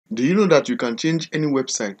Do you know that you can change any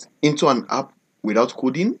website into an app without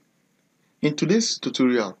coding? In today's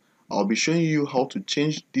tutorial, I'll be showing you how to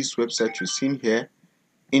change this website you're seeing here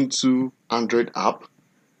into Android app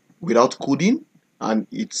without coding, and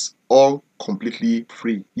it's all completely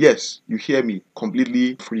free. Yes, you hear me,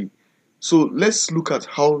 completely free. So let's look at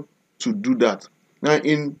how to do that. Now,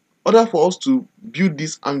 in order for us to build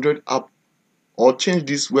this Android app or change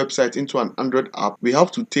this website into an Android app, we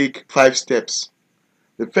have to take 5 steps.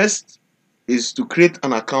 The first is to create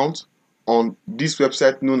an account on this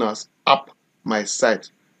website known as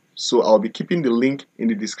AppMySite. So I'll be keeping the link in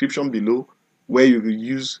the description below where you will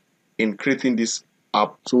use in creating this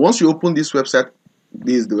app. So once you open this website,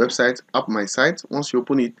 this is the website AppMySite. Once you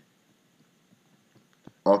open it,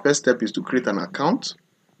 our first step is to create an account.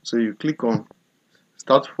 So you click on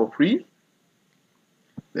Start for Free.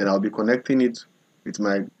 Then I'll be connecting it with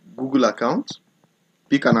my Google account.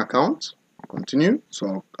 Pick an account. Continue.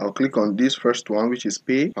 So I'll click on this first one, which is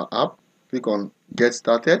Pay per App. Click on Get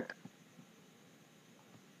Started.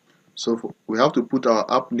 So we have to put our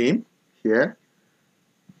app name here.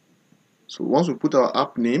 So once we put our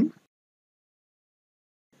app name,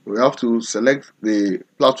 we have to select the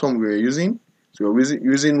platform we're using. So we're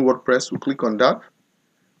using WordPress. We'll click on that.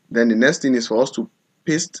 Then the next thing is for us to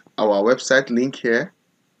paste our website link here.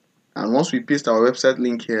 And once we paste our website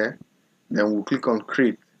link here, then we'll click on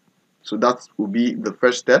Create. So that will be the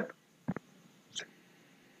first step.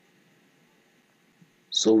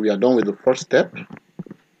 So we are done with the first step,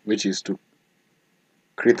 which is to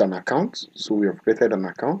create an account. So we have created an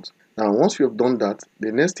account. Now once we have done that,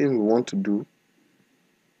 the next thing we want to do,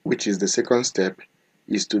 which is the second step,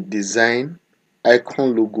 is to design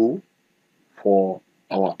icon logo for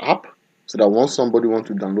our app, so that once somebody wants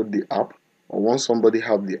to download the app, or once somebody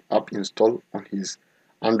have the app installed on his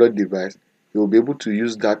Android device, he will be able to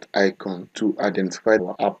use that icon to identify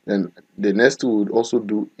our app. And the next thing we would also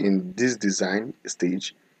do in this design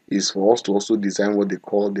stage is for us to also design what they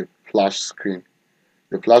call the flash screen.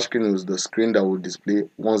 The flash screen is the screen that will display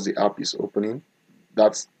once the app is opening.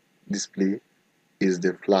 That display is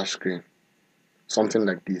the flash screen, something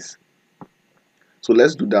like this. So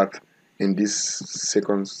let's do that in this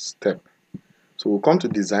second step. So we'll come to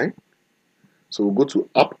design. So we'll go to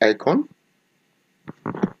app icon.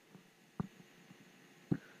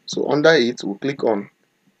 So under it, we'll click on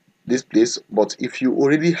this place. But if you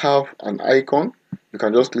already have an icon, you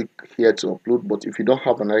can just click here to upload. But if you don't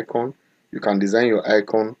have an icon, you can design your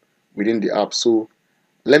icon within the app. So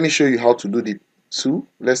let me show you how to do the two.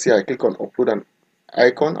 Let's say I click on upload an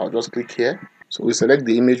icon. I'll just click here. So we select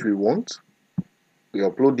the image we want. We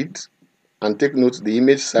upload it. And take note, the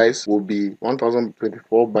image size will be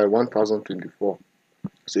 1024 by 1024.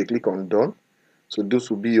 So you click on done. So this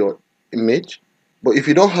will be your image. But if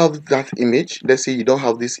you don't have that image, let's say you don't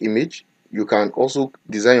have this image, you can also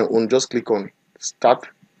design your own. Just click on start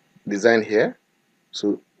design here.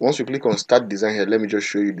 So once you click on start design here, let me just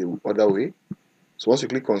show you the other way. So once you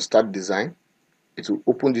click on start design, it will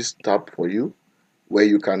open this tab for you where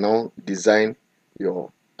you can now design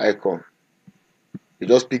your icon. You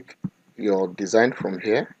just pick your design from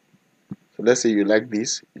here. So let's say you like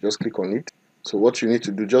this, you just click on it. So what you need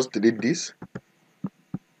to do, just delete this.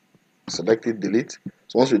 Select it, delete.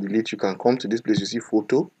 So once you delete, you can come to this place, you see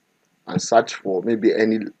photo, and search for maybe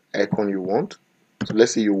any icon you want. So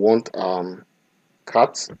let's say you want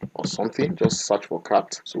cat or something, just search for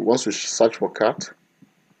cat. So once you search for cat,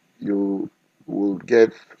 you will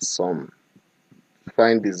get some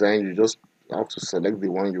fine design. You just have to select the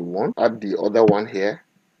one you want, add the other one here.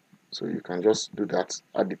 So you can just do that,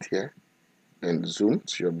 add it here, and zoom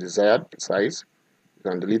to your desired size.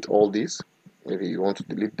 You can delete all these. Maybe you want to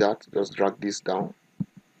delete that, just drag this down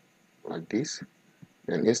like this.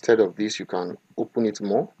 And instead of this, you can open it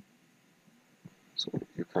more. So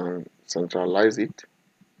you can centralize it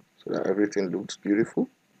so that everything looks beautiful.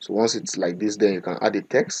 So once it's like this, then you can add a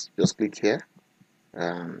text. Just click here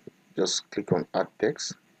and just click on add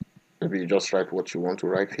text. Maybe you just write what you want to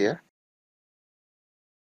write here.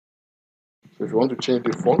 So if you want to change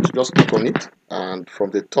the font, just click on it, and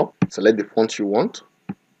from the top, select the font you want.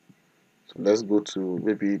 So let's go to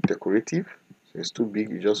maybe decorative. So it's too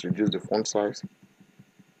big, you just reduce the font size.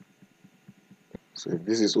 So if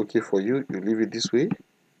this is okay for you, you leave it this way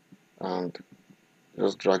and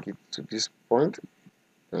just drag it to this point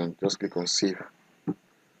and just click on save.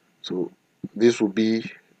 So this will be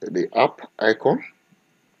the app icon,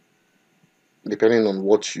 depending on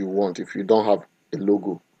what you want. If you don't have a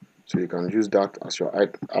logo, so you can use that as your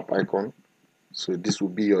app icon. So this will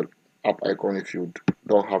be your app icon if you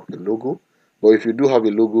don't have a logo. But if you do have a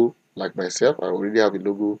logo, like myself, I already have a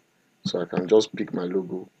logo, so I can just pick my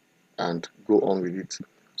logo and go on with it.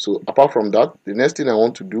 So apart from that, the next thing I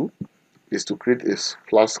want to do is to create a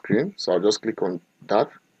flash screen. So I'll just click on that.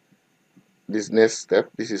 This next step,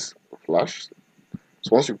 this is flash.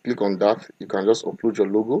 So once you click on that, you can just upload your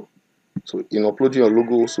logo. So in uploading your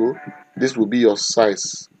logo also, this will be your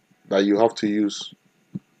size that you have to use.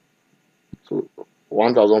 So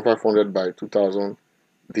 1500 by 2000,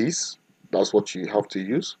 that's what you have to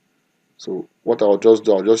use. So what I'll just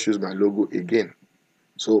do, I'll just use my logo again.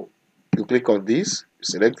 So you click on this,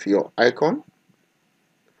 select your icon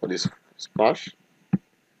for this splash,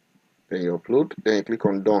 then you upload, then you click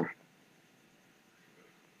on done.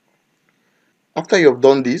 After you have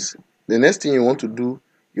done this, the next thing you want to do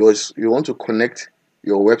is you want to connect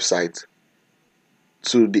your website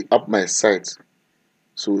to the AppMySite.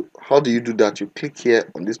 So how do you do that? You click here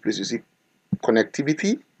on this place, you see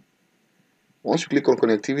connectivity. Once you click on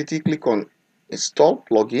connectivity, click on install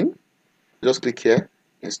plugin. Just click here,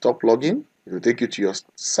 install plugin. It will take you to your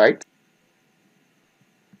site.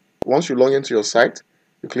 Once you log into your site,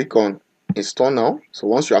 you click on install now. So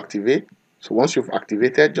once you've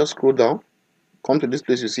activated, just scroll down, come to this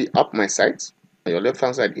place, you see AppMySite on your left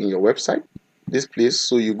hand side in your website. This place,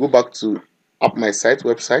 so you go back to AppMySite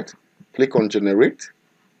website, click on generate.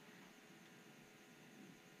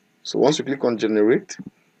 So once you click on generate,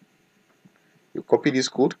 you copy this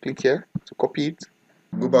code, click here to copy it,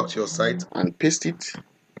 go back to your site and paste it.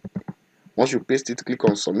 Once you paste it, click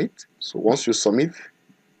on submit. So once you submit,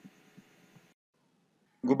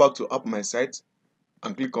 go back to AppMySite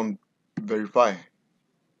and click on verify.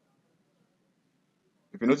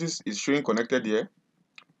 If you notice, it's showing connected here.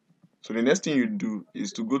 So the next thing you do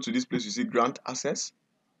is to go to this place, you see grant access.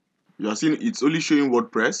 You are seeing it's only showing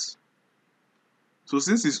WordPress. So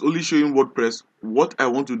since it's only showing WordPress, what I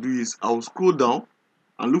want to do is I'll scroll down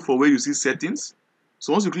and look for where you see settings.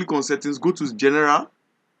 So once you click on settings, go to general.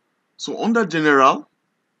 So under general,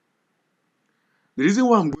 the reason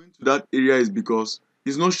why I'm going to that area is because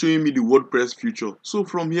it's not showing me the WordPress feature. So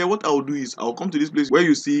from here, what I'll do is I'll come to this place where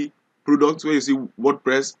you see products, where you see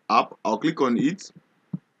WordPress app. I'll click on it.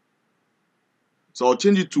 So I'll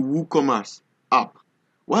change it to WooCommerce app.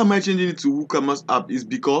 Why am I changing it to WooCommerce app? Is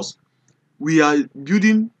because we are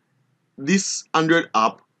building this Android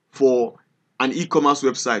app for an e-commerce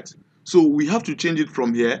website. So we have to change it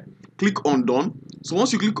from here. Click on done. So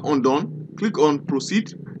once you click on done, click on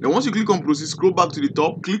proceed. Then once you click on proceed, scroll back to the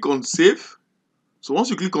top, click on save. So once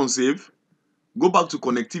you click on save, go back to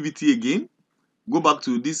connectivity again. Go back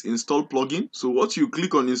to this install plugin. So once you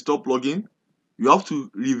click on install plugin, you have to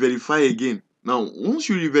re-verify again. Now, once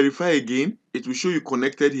you re-verify again, it will show you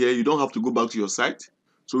connected here. You don't have to go back to your site.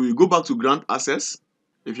 So you go back to grant access.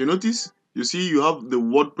 If you notice, you see you have the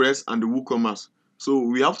WordPress and the WooCommerce. So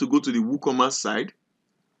we have to go to the WooCommerce side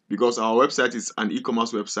because our website is an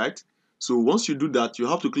e-commerce website. So once you do that, you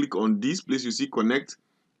have to click on this place you see connect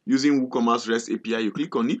using WooCommerce REST API. You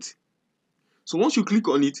click on it. So once you click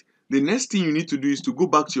on it, the next thing you need to do is to go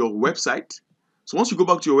back to your website. So once you go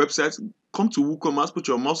back to your website, come to WooCommerce, put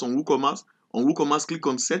your mouse on WooCommerce. On WooCommerce, click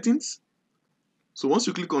on settings. So once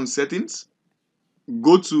you click on settings,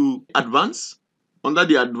 go to advanced. Under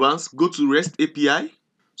the advanced, go to REST API.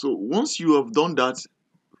 So once you have done that,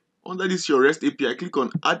 under this your REST API, click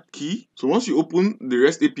on add key. So once you open the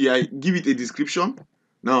REST API, give it a description.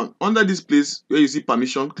 Now under this place where you see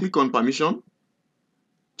permission, click on permission.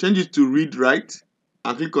 Change it to read write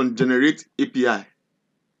and click on generate API.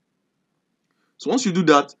 So once you do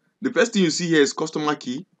that, the first thing you see here is customer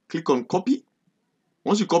key. Click on copy.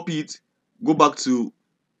 Once you copy it, go back to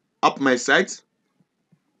AppMySite,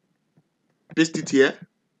 paste it here,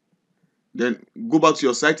 then go back to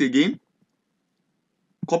your site again,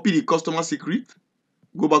 copy the customer secret,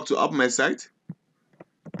 go back to AppMySite,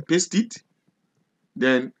 paste it,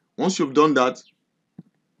 then once you've done that,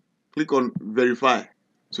 click on verify.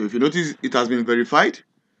 So if you notice, it has been verified.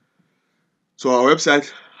 So our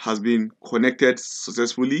website has been connected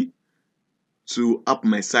successfully to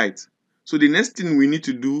AppMySite. So the next thing we need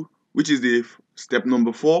to do, which is the step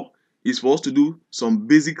number 4, is for us to do some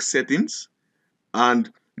basic settings. And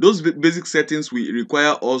those basic settings will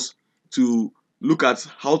require us to look at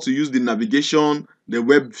how to use the navigation, the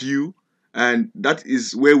web view, and that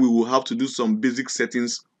is where we will have to do some basic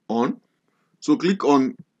settings on. So click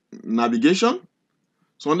on navigation.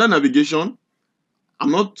 So under navigation,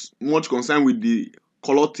 I'm not much concerned with the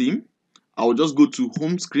color theme. I will just go to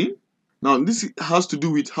home screen. Now this has to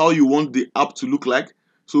do with how you want the app to look like.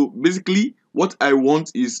 So basically what I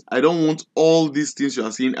want is, I don't want all these things you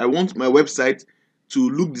are seeing. I want my website to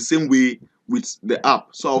look the same way with the app.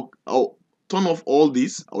 So I'll turn off all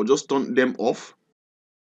these. I'll just turn them off.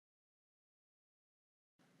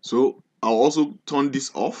 So I'll also turn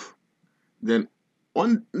this off. Then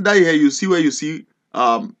under here you see where you see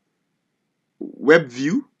web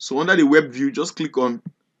view. So under the web view, just click on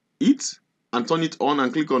it and turn it on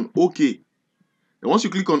and click on OK. And once you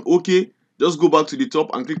click on OK, just go back to the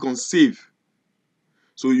top and click on save.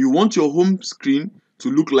 So you want your home screen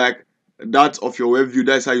to look like that of your web view.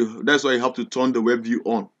 That's why you have to turn the web view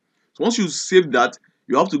on. So once you save that,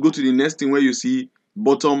 you have to go to the next thing where you see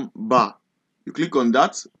bottom bar. You click on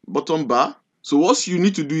that bottom bar. So what you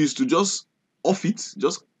need to do is to just off it.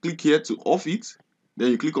 Just click here to off it.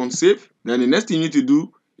 Then you click on save. Then the next thing you need to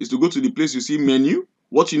do is to go to the place you see menu.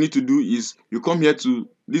 What you need to do is you come here to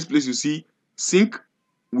this place you see sync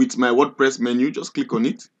with my WordPress menu. Just click on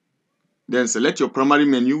it. Then select your primary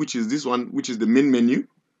menu, which is this one, which is the main menu.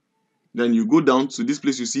 Then you go down to this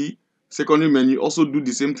place you see secondary menu. Also do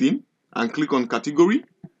the same thing and click on category.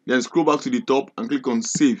 Then scroll back to the top and click on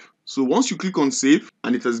save. So once you click on save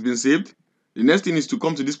and it has been saved, the next thing is to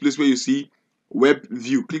come to this place where you see web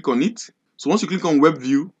view. Click on it. So once you click on web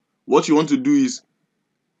view, what you want to do is,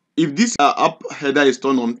 if this app header is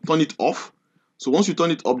turned on, turn it off. So once you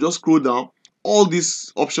turn it up, just scroll down. All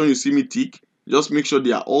these options you see me tick, just make sure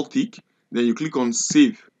they are all tick. Then you click on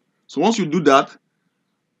save. So once you do that,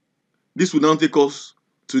 this will now take us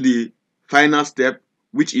to the final step,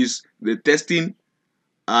 which is the testing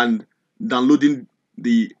and downloading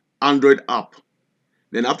the Android app.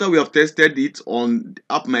 Then after we have tested it on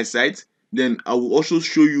AppMySite, then I will also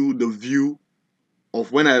show you the view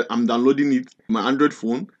of when I am downloading it on my Android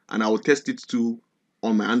phone, and I will test it too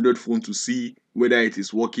on my Android phone to see whether it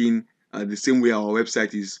is working the same way our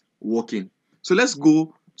website is working. So let's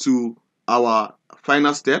go to our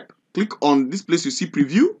final step. Click on this place you see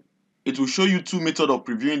preview. It will show you two methods of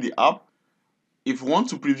previewing the app. If you want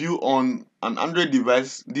to preview on an Android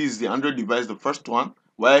device, this is the Android device, the first one,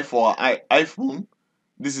 while for iPhone,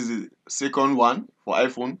 this is the second one for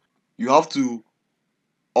iPhone. You have to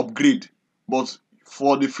upgrade, but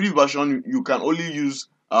for the free version you can only use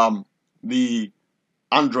the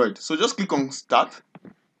Android. So just click on start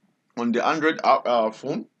on the Android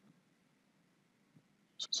phone.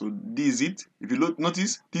 So this is it. If you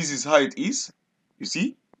notice, this is how it is. You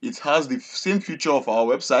see, it has the same feature of our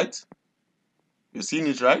website. You're seeing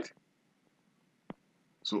it, right?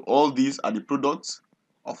 So all these are the products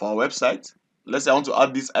of our website. Let's say I want to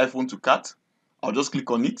add this iPhone to cart. I'll just click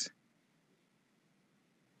on it.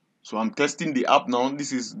 So I'm testing the app now.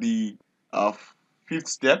 This is the fifth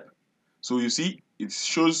step. So you see, it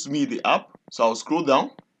shows me the app. So I'll scroll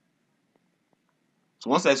down.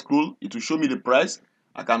 So once I scroll, it will show me the price.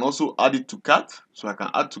 I can also add it to cart. So I can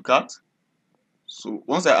add to cart. So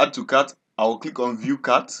once I add to cart, I will click on view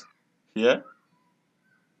cart here.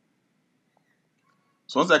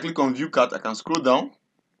 So once I click on view cart, I can scroll down.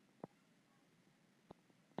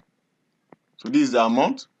 So this is the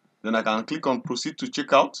amount. Then I can click on proceed to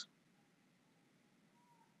checkout.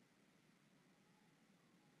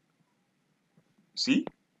 See,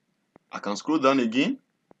 I can scroll down again.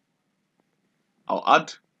 I'll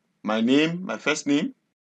add my name, my first name.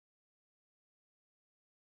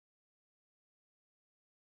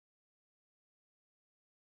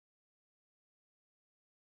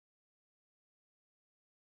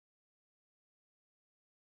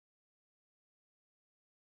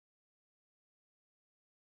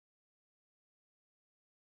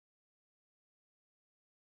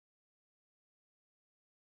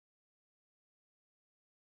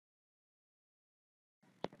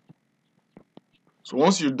 So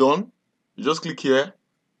once you're done, you just click here,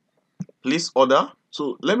 place order.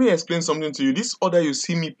 So let me explain something to you. This order you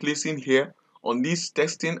see me placing here on this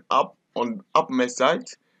testing app on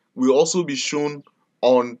AppMySite will also be shown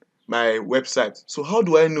on my website. So how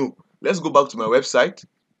do I know? Let's go back to my website.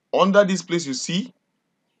 Under this place you see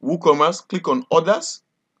WooCommerce, click on orders.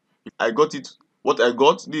 I got it. What I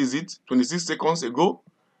got, this is it, 26 seconds ago.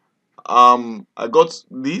 I got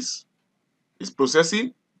this. It's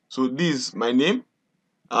processing. So this is my name,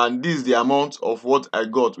 and this is the amount of what I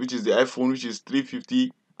got, which is the iPhone, which is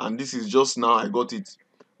 350, and this is just now I got it,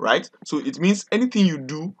 right? So it means anything you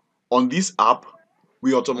do on this app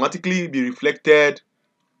will automatically be reflected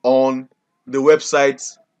on the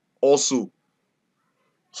website also.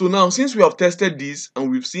 So now, since we have tested this and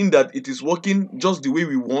we've seen that it is working just the way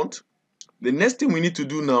we want, the next thing we need to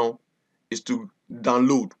do now is to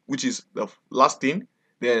download, which is the last thing.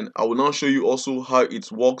 Then I will now show you also how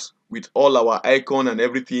it works with all our icon and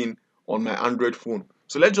everything on my Android phone.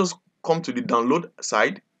 So let's just come to the download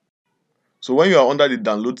side. So when you are under the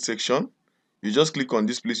download section, you just click on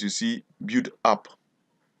this place you see build app.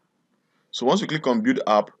 So once you click on build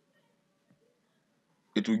app,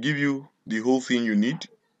 it will give you the whole thing you need.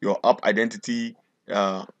 your app identity,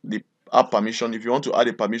 the app permission. If you want to add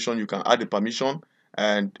a permission, you can add a permission,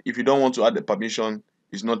 and if you don't want to add a permission,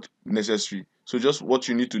 it's not necessary. So just what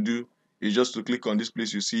you need to do is just to click on this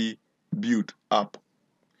place you see build app.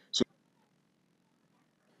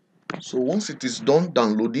 So once it is done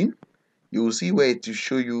downloading, you will see where it will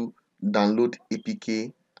show you download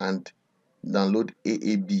APK and download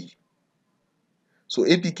AAB. So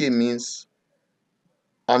APK means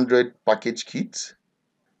Android package kit,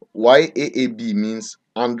 while AAB means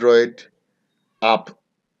Android app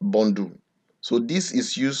bundle. So this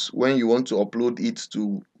is used when you want to upload it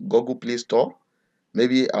to Google Play Store.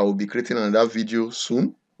 Maybe I will be creating another video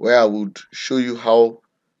soon where I would show you how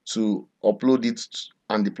to upload it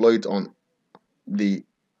and deploy it on the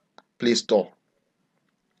Play Store.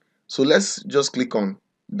 So let's just click on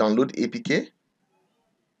download APK.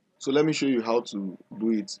 So let me show you how to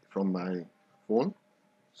do it from my phone.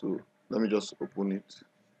 So let me just open it.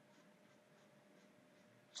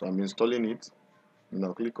 So I'm installing it. And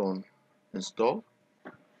I'll click on install.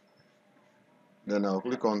 Then I'll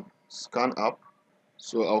click on scan app.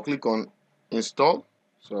 So I'll click on install.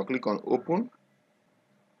 So I'll click on open.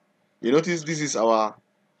 You notice this is our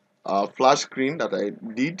flash screen that I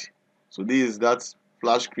did. So this is that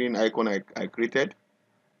flash screen icon I created.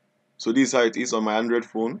 So this is how it is on my Android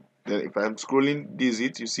phone. Then if I'm scrolling, this is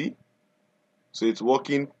it, you see. So it's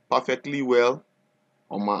working perfectly well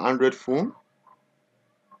on my Android phone.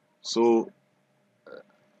 So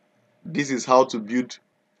this is how to build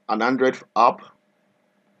an Android app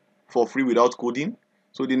for free without coding.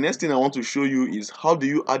 So the next thing I want to show you is how do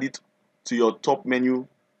you add it to your top menu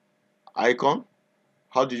icon.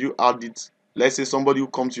 How do you add it? Let's say somebody who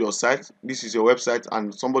comes to your site, this is your website,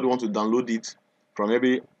 and somebody wants to download it from maybe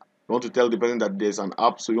you want to tell the person that there's an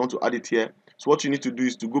app, so you want to add it here. So what you need to do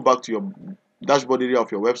is to go back to your dashboard area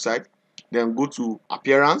of your website, then go to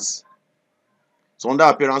appearance. So under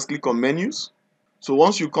appearance, click on menus. So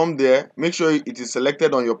once you come there, make sure it is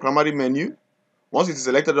selected on your primary menu. Once it is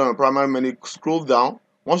selected on your primary menu, scroll down.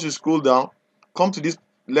 Once you scroll down, come to this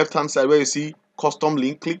left hand side where you see custom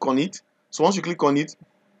link, click on it. So once you click on it,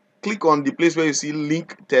 click on the place where you see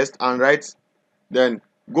link test and write, then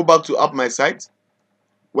go back to AppMySite.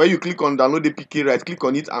 Where you click on download APK, right click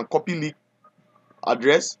on it and copy link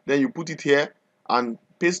address, then you put it here and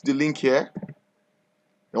paste the link here.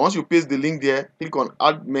 And once you paste the link there, click on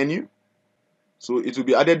add menu. So it will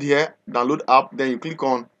be added here, download app, then you click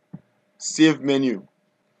on save menu.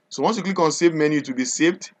 So once you click on save menu, it will be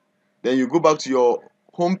saved. Then you go back to your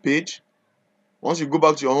home page. Once you go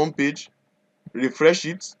back to your home page, refresh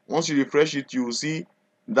it. Once you refresh it, you will see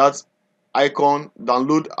that icon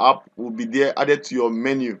download app will be there added to your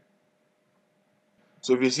menu.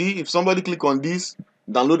 So if you see, if somebody click on this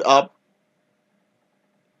download app,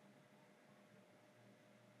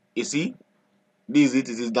 you see this is it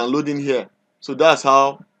is downloading here. So that's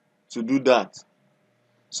how to do that.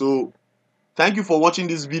 So thank you for watching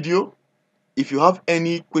this video. If you have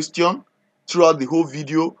any question throughout the whole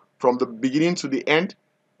video from the beginning to the end,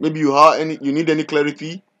 maybe you need any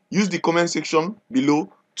clarity, use the comment section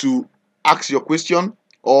below to ask your question,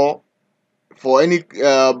 or for any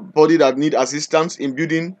body that need assistance in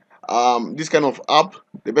building this kind of app,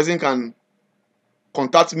 the person can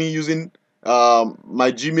contact me using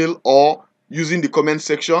my Gmail or using the comment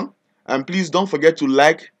section. And please don't forget to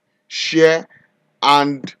like, share,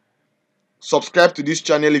 and subscribe to this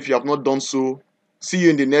channel if you have not done so. See you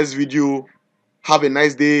in the next video. Have a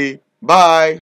nice day. Bye.